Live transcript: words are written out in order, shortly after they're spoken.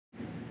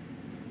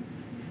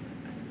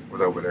What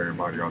up with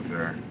everybody out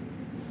there?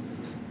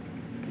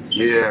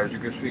 Yeah, as you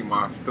can see,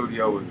 my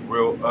studio is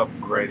real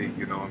upgraded.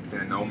 You know what I'm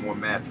saying? No more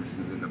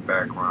mattresses in the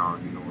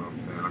background. You know what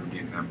I'm saying? I'm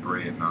getting that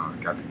bread now.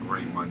 Got the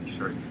green money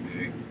shirt, you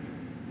dig?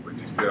 But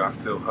I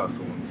still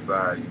hustle on the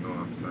side. You know what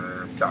I'm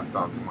saying? Shouts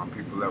out to my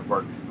people at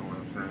work. You know what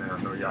I'm saying?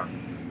 I know y'all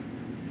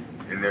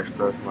in there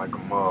stressing like a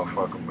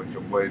motherfucker, but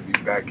your boy be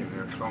back in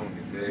there soon,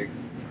 you dig?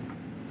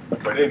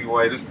 But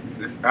anyway,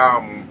 this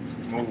album,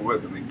 Smooth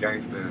Rhythm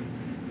Gangsta, is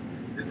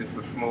just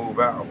a smooth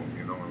album.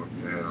 You know what I'm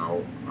saying?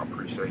 I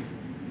appreciate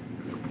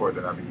the support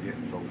that I've been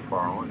getting so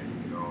far on it.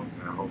 You know what I'm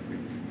saying? Hopefully,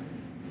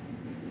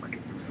 I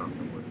can do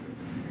something with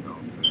this. You know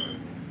what I'm saying?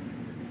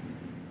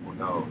 Well,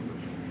 no,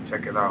 let's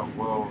check it out.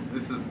 Well,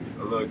 this is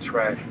a little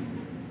track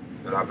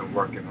that I've been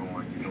working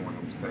on. You know what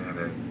I'm saying?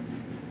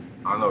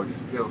 And I don't know, it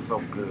just feels so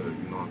good.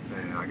 You know what I'm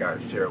saying? I gotta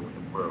share it with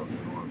the world. You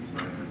know what I'm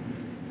saying?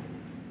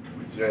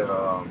 But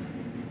yeah,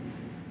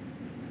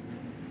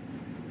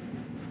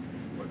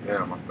 but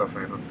damn, my stuff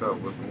ain't hooked up.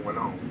 What's going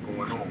on? What's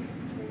going on?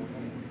 What's going on?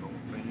 You know what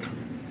I'm saying?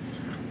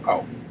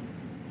 Oh.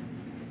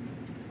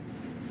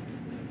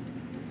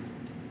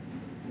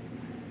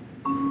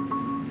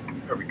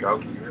 There we go.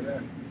 Can you hear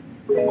that?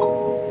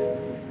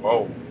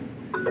 Whoa.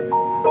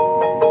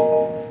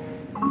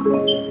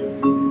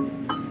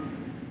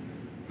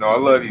 No, I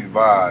love these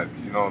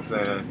vibes. You know what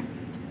I'm saying?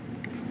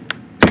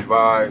 These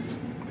vibes,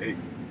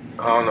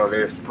 I don't know,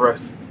 they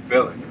express the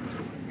feeling into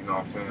it. You know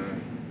what I'm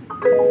saying?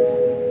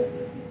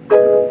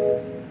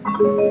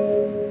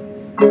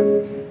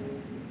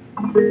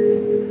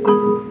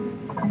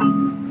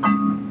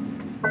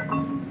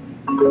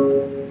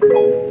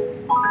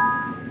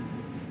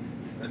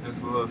 That's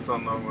just a little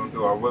something I'm gonna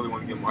do. I really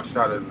want to get my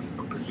shot as a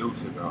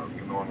producer, though.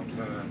 You know what I'm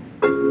saying?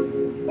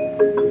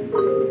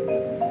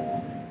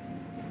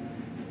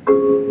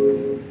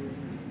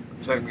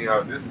 Check me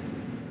out. This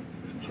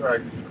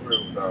track is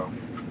real, though.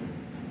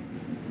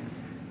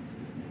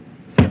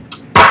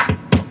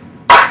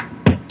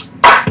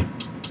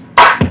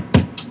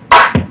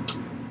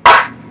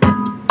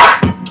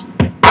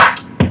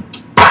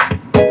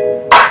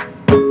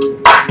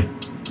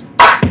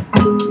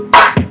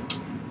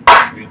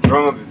 These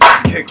drums is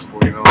just kickful,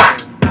 you know what I'm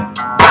saying?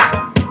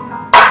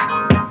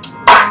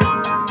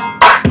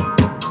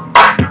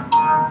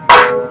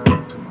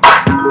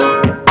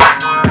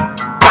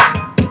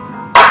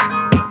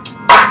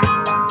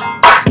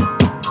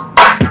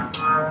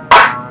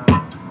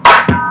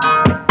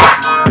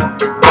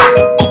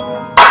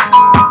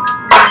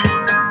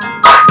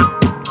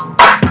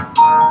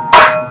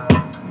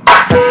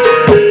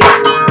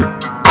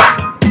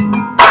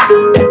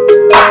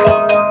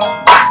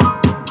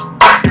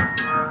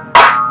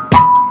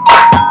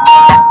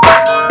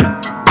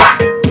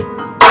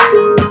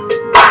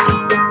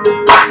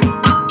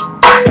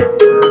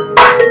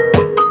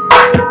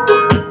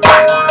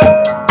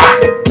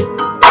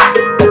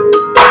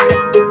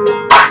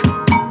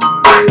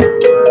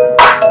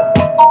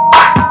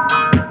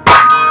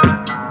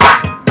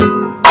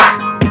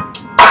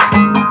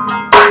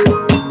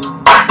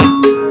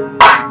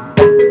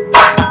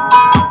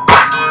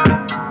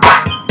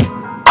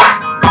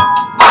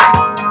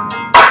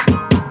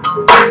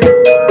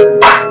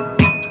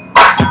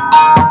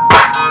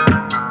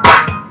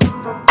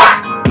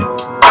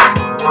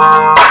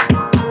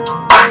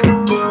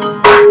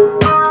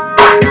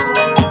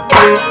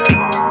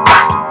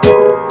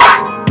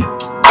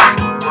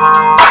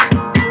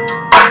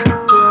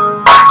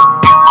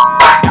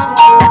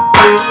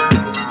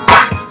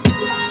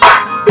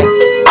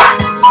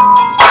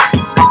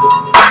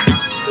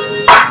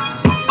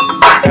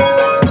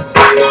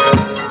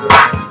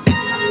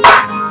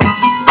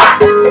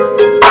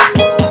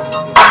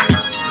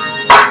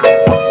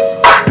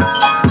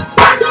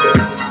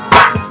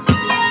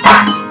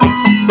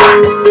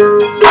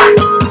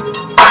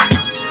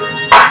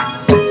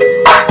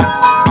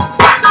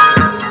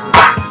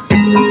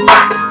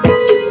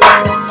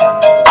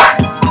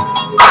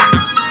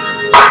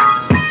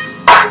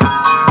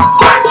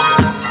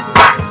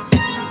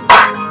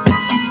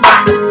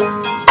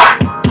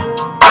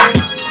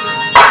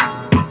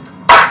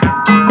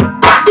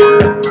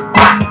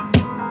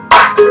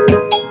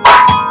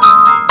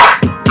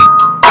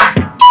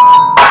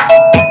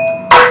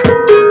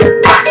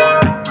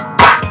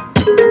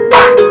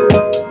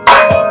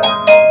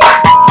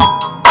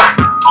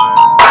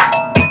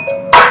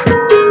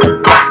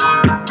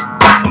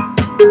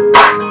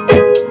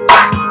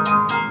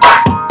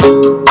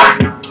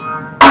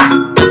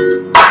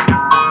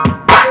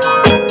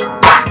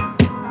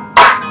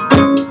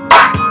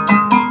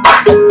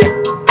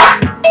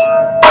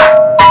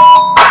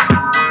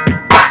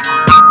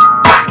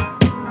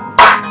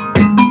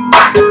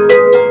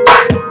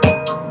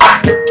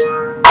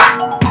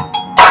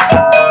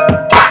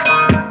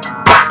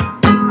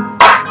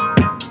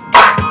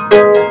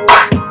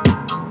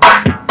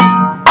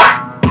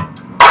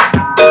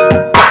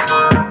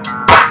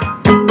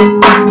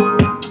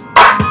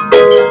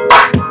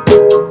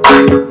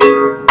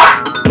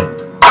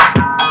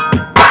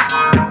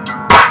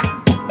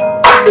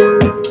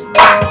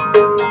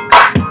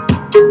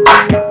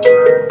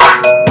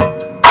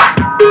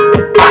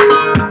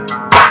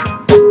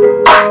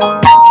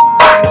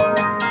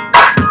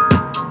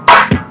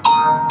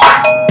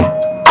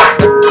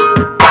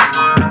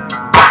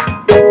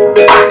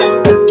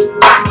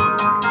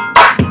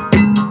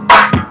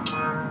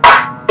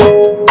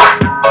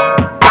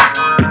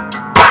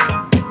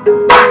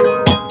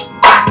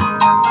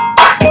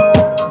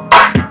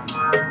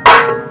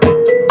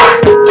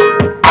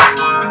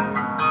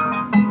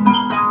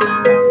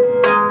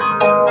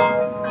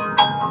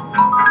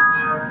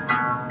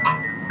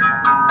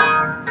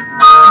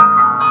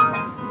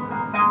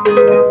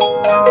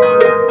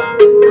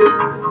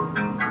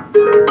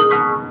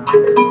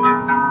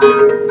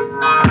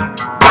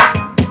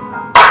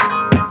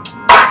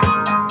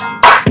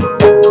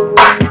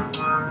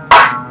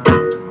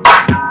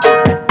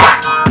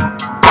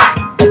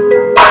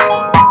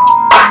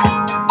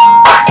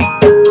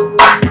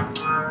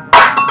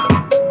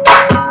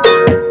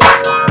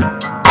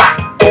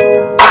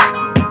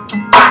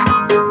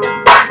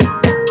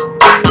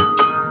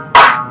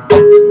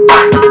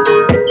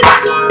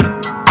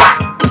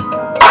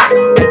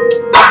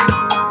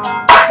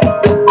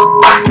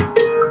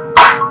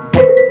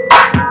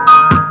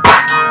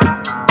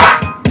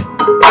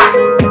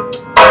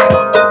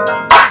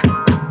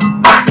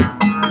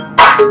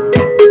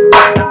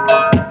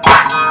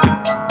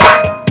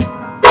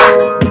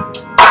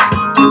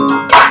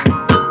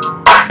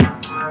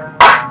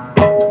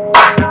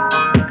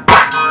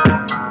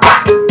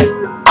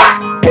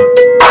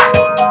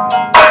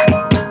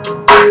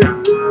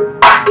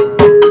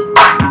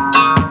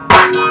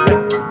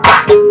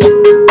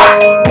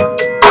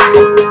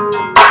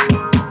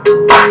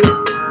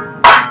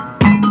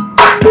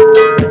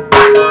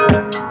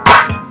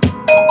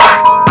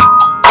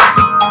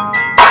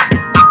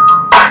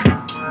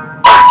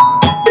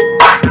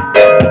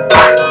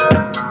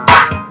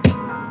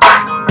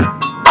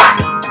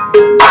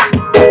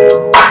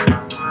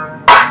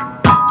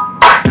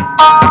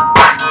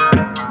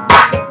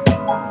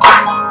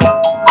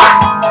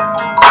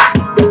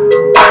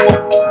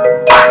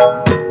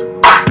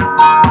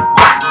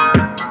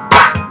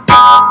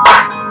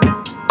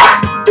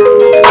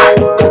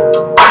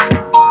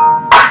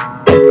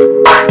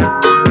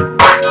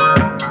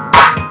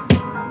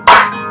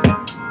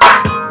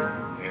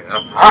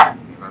 That's hot.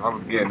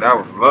 That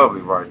was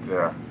lovely right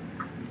there.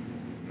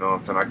 You know what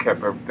I'm saying? I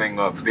kept everything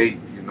upbeat.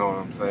 You know what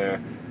I'm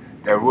saying?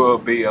 There will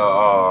be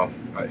a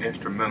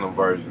instrumental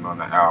version on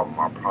the album.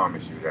 I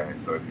promise you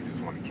that. So if you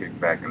just want to kick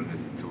back and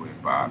listen to it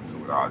and vibe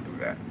to it, I'll do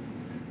that.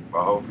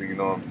 But hopefully, you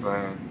know what I'm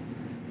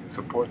saying?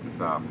 Support this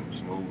album,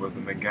 Smooth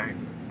Rhythm and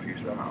Gangsta.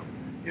 Peace out.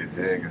 You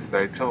dig? And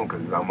stay tuned,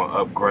 because I'm going to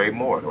upgrade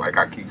more. Like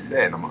I keep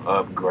saying, I'm going to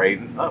upgrade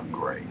and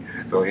upgrade.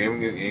 So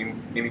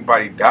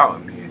anybody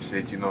doubting me and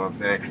shit, you know what I'm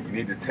saying? You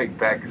need to take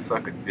back and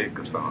suck a dick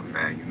or something,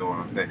 man. You know what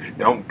I'm saying?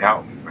 Don't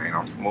doubt me, man.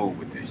 I'm smooth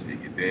with this shit,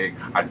 you dig?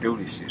 I do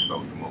this shit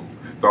so smooth.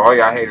 So all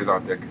y'all haters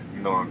out there,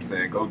 you know what I'm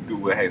saying? Go do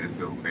what haters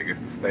do,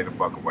 niggas. Stay the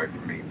fuck away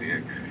from me,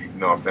 dig? You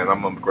know what I'm saying?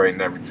 I'm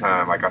upgrading every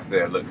time. Like I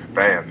said, look,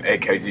 bam,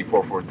 AKG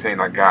 414,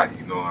 I got it.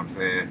 You know what I'm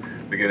saying?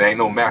 Because there ain't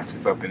no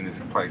mattress up in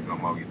this place no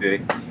more, you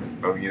dig?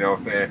 So, you know what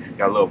I'm saying?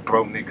 Y'all little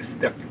broke niggas,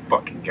 step your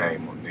fucking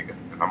game on, nigga.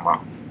 And I'm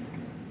out.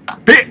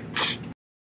 Bitch!